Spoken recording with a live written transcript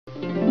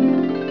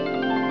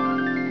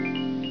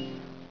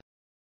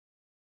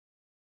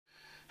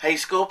Hey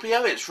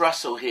Scorpio, it's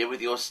Russell here with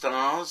your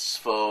stars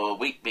for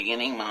week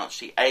beginning March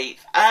the 8th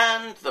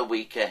and the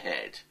week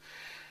ahead.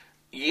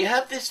 You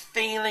have this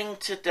feeling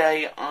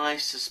today, I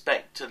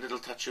suspect, a little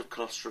touch of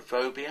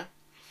claustrophobia.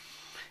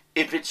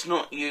 If it's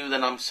not you,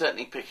 then I'm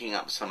certainly picking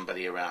up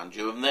somebody around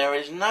you, and there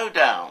is no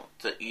doubt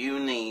that you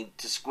need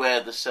to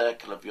square the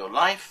circle of your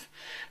life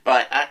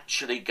by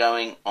actually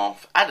going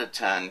off at a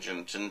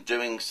tangent and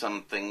doing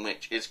something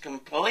which is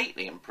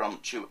completely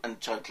impromptu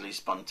and totally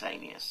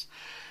spontaneous.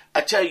 I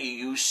tell you,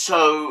 you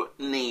so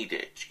need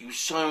it. You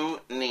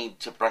so need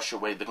to brush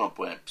away the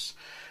cobwebs.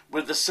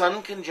 With the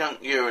Sun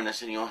conjunct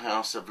Uranus in your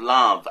house of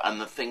love and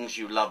the things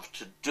you love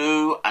to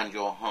do and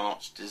your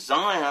heart's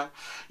desire,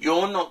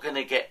 you're not going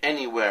to get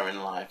anywhere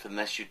in life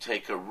unless you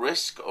take a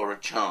risk or a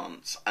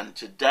chance. And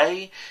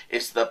today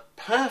is the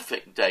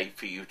perfect day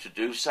for you to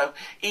do so,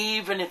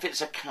 even if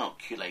it's a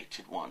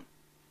calculated one.